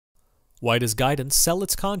Why does Guidance sell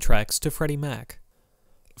its contracts to Freddie Mac?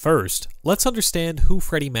 First, let's understand who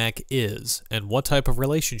Freddie Mac is and what type of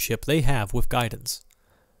relationship they have with Guidance.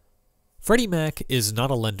 Freddie Mac is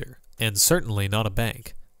not a lender, and certainly not a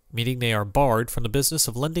bank, meaning they are barred from the business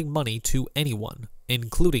of lending money to anyone,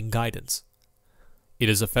 including Guidance. It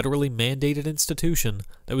is a federally mandated institution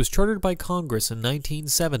that was chartered by Congress in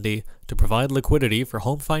 1970 to provide liquidity for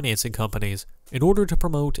home financing companies in order to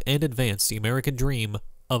promote and advance the American dream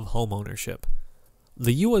of homeownership.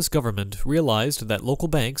 The U.S. government realized that local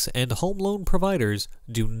banks and home loan providers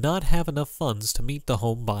do not have enough funds to meet the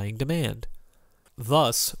home buying demand.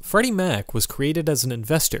 Thus, Freddie Mac was created as an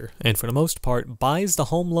investor and for the most part buys the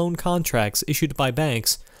home loan contracts issued by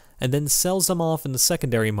banks and then sells them off in the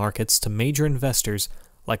secondary markets to major investors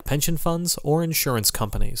like pension funds or insurance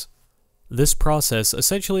companies. This process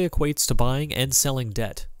essentially equates to buying and selling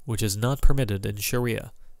debt, which is not permitted in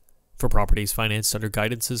Shari'ah. For properties financed under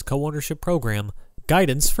Guidance's co-ownership program,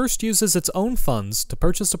 Guidance first uses its own funds to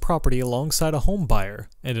purchase a property alongside a home buyer,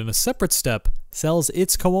 and in a separate step, sells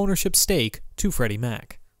its co-ownership stake to Freddie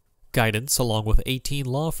Mac. Guidance, along with 18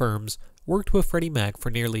 law firms, worked with Freddie Mac for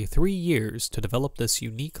nearly 3 years to develop this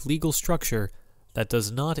unique legal structure that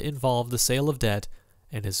does not involve the sale of debt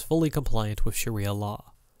and is fully compliant with Sharia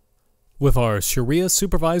law. With our Sharia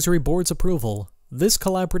Supervisory Board's approval, this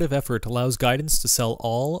collaborative effort allows Guidance to sell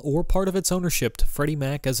all or part of its ownership to Freddie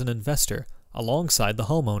Mac as an investor, alongside the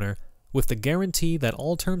homeowner, with the guarantee that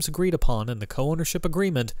all terms agreed upon in the co-ownership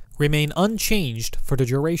agreement remain unchanged for the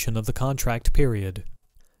duration of the contract period.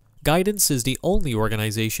 Guidance is the only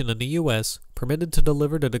organization in the U.S. permitted to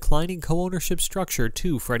deliver the declining co-ownership structure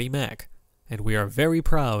to Freddie Mac, and we are very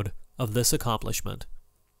proud of this accomplishment.